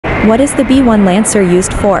What is the B-1 Lancer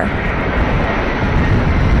used for?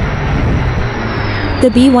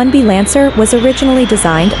 The B-1B Lancer was originally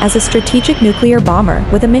designed as a strategic nuclear bomber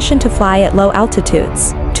with a mission to fly at low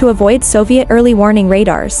altitudes, to avoid Soviet early warning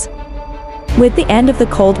radars. With the end of the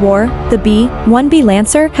Cold War, the B-1B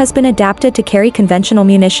Lancer has been adapted to carry conventional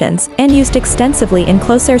munitions and used extensively in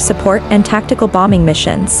close air support and tactical bombing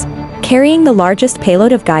missions. Carrying the largest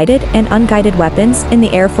payload of guided and unguided weapons in the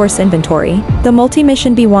Air Force inventory, the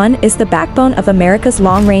multi-mission B-1 is the backbone of America's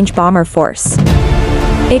long-range bomber force.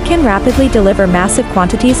 It can rapidly deliver massive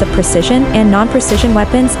quantities of precision and non-precision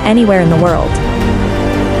weapons anywhere in the world.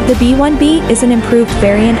 The B-1B is an improved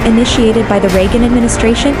variant initiated by the Reagan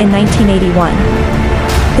administration in 1981.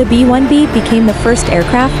 The B-1B became the first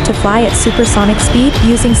aircraft to fly at supersonic speed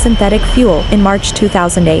using synthetic fuel in March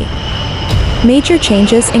 2008. Major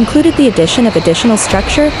changes included the addition of additional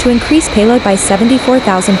structure to increase payload by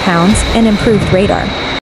 74,000 pounds and improved radar.